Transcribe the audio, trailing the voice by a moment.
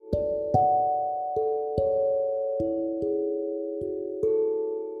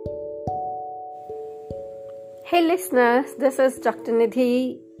Hey listeners, this is Dr.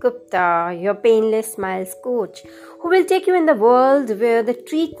 Nidhi Gupta, your Painless Smiles coach, who will take you in the world where the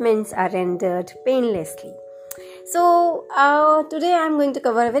treatments are rendered painlessly. So, today I'm going to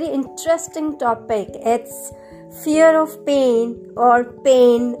cover a very interesting topic. It's fear of pain or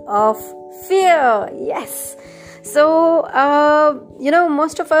pain of fear. Yes. So,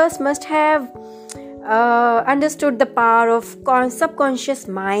 most of us must have understood the power of subconscious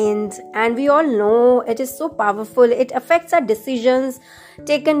mind, and we all know it is so powerful. It affects our decisions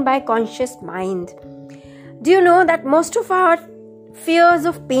taken by conscious mind. Do you know that most of our fears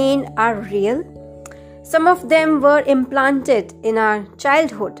of pain are real? Some of them were implanted in our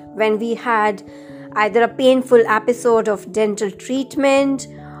childhood when we had either a painful episode of dental treatment,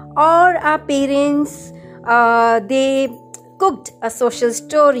 or our parents they cooked a social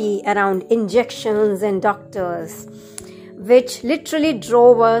story around injections and doctors, which literally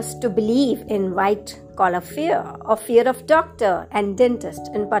drove us to believe in white-collar fear, or fear of doctor and dentist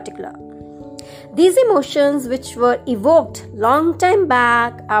in particular. These emotions, which were evoked long time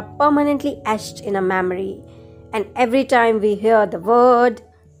back, are permanently etched in our memory, and every time we hear the word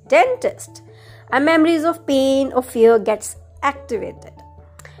dentist, our memories of pain or fear gets activated.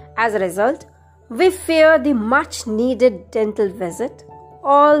 As a result, we fear the much needed dental visit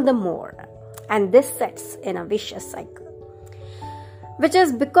all the more, and this sets in a vicious cycle, which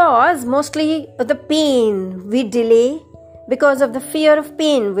is because mostly the pain we delay, because of the fear of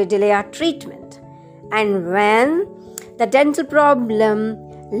pain we delay our treatment, and when the dental problem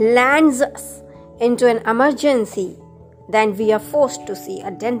lands us into an emergency, then we are forced to see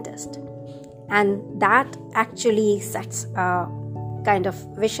a dentist, and that actually sets a kind of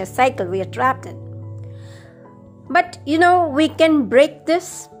vicious cycle we are trapped in. But we can break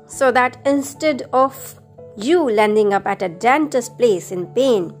this so that instead of you landing up at a dentist place in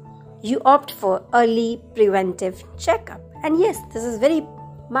pain, you opt for early preventive checkup. And yes, this is very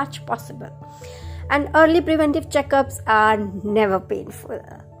much possible. And early preventive checkups are never painful.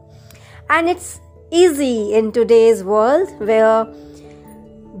 And it's easy in today's world where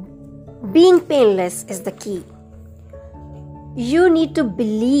being painless is the key. You need to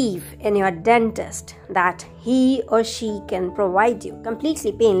believe in your dentist that he or she can provide you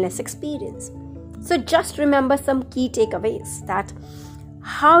completely painless experience. So just remember some key takeaways: that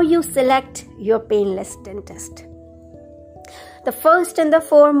how you select your painless dentist. The first and the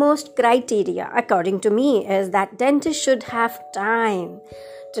foremost criteria, according to me, is that dentists should have time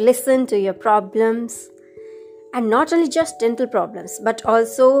to listen to your problems, and not only just dental problems, but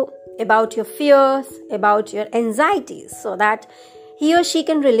also about your fears, about your anxieties, so that he or she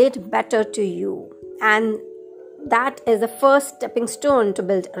can relate better to you. And that is the first stepping stone to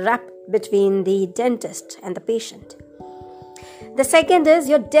build a rapport between the dentist and the patient. The second is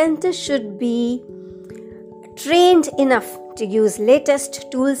your dentist should be trained enough to use latest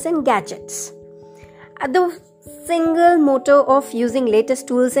tools and gadgets. The single motto of using latest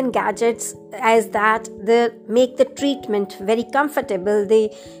tools and gadgets is that they make the treatment very comfortable.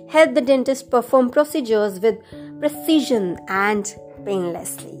 They help the dentist perform procedures with precision and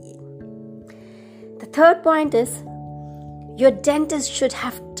painlessly. The third point is your dentist should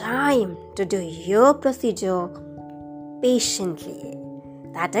have time to do your procedure patiently.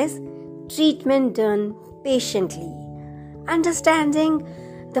 That is, treatment done patiently, understanding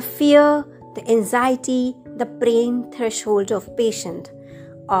the fear, the anxiety, the pain threshold of patient,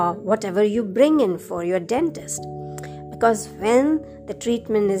 or whatever you bring in for your dentist. Because when the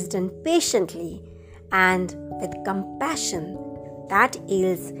treatment is done patiently and with compassion, that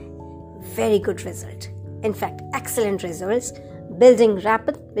yields very good result. In fact, excellent results, building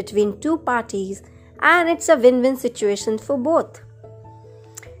rapport between two parties, and it's a win-win situation for both.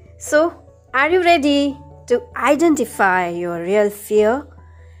 So, are you ready to identify your real fear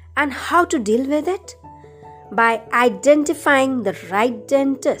and how to deal with it? By identifying the right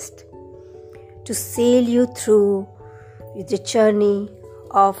dentist to sail you through the journey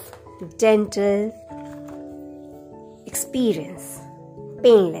of dental experience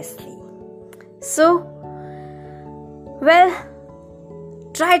painlessly. So,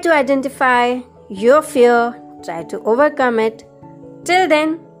 try to identify your fear, try to overcome it. Till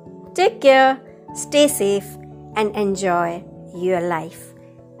then, take care, stay safe, and enjoy your life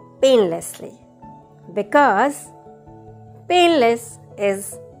painlessly. Because painless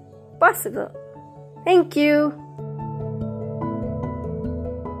is possible. Thank you.